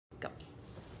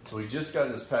So we just got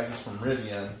this package from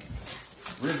Rivian.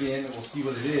 We'll see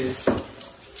what it is.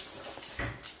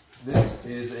 This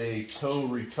is a tow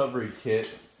recovery kit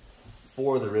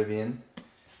for the Rivian.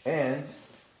 And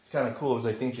it's kind of cool because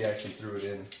I think they actually threw it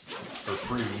in for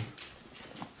free.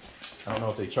 I don't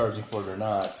know if they charge you for it or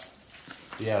not.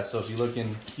 But yeah, so if you look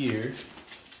in here,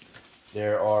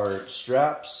 there are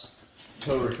straps,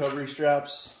 tow recovery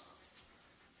straps.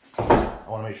 I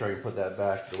want to make sure I can put that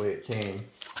back the way it came.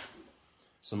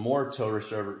 Some more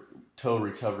tow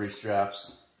recovery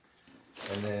straps.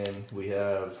 And then we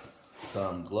have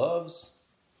some gloves,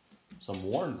 some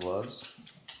Warren gloves,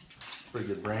 pretty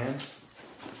good brand.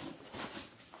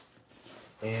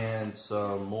 And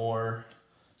some more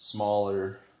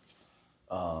smaller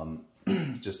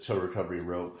just tow recovery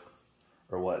rope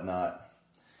or whatnot.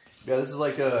 Yeah, this is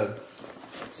like a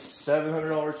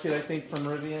 $700 kit, I think, from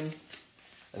Rivian.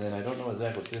 And then I don't know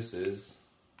exactly what this is.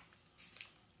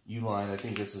 U-line, I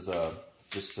think this is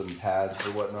just some pads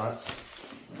or whatnot.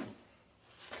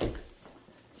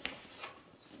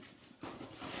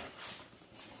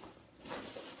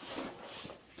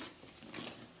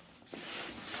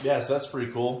 Yeah, so that's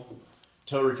pretty cool.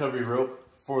 Tow recovery rope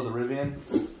for the Rivian,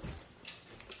 in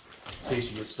case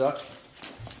you get stuck.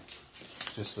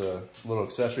 Just a little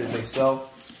accessory they sell.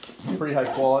 Pretty high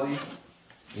quality.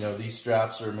 You know, these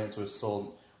straps are meant to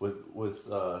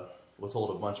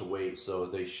withhold a bunch of weight, so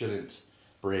they shouldn't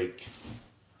break.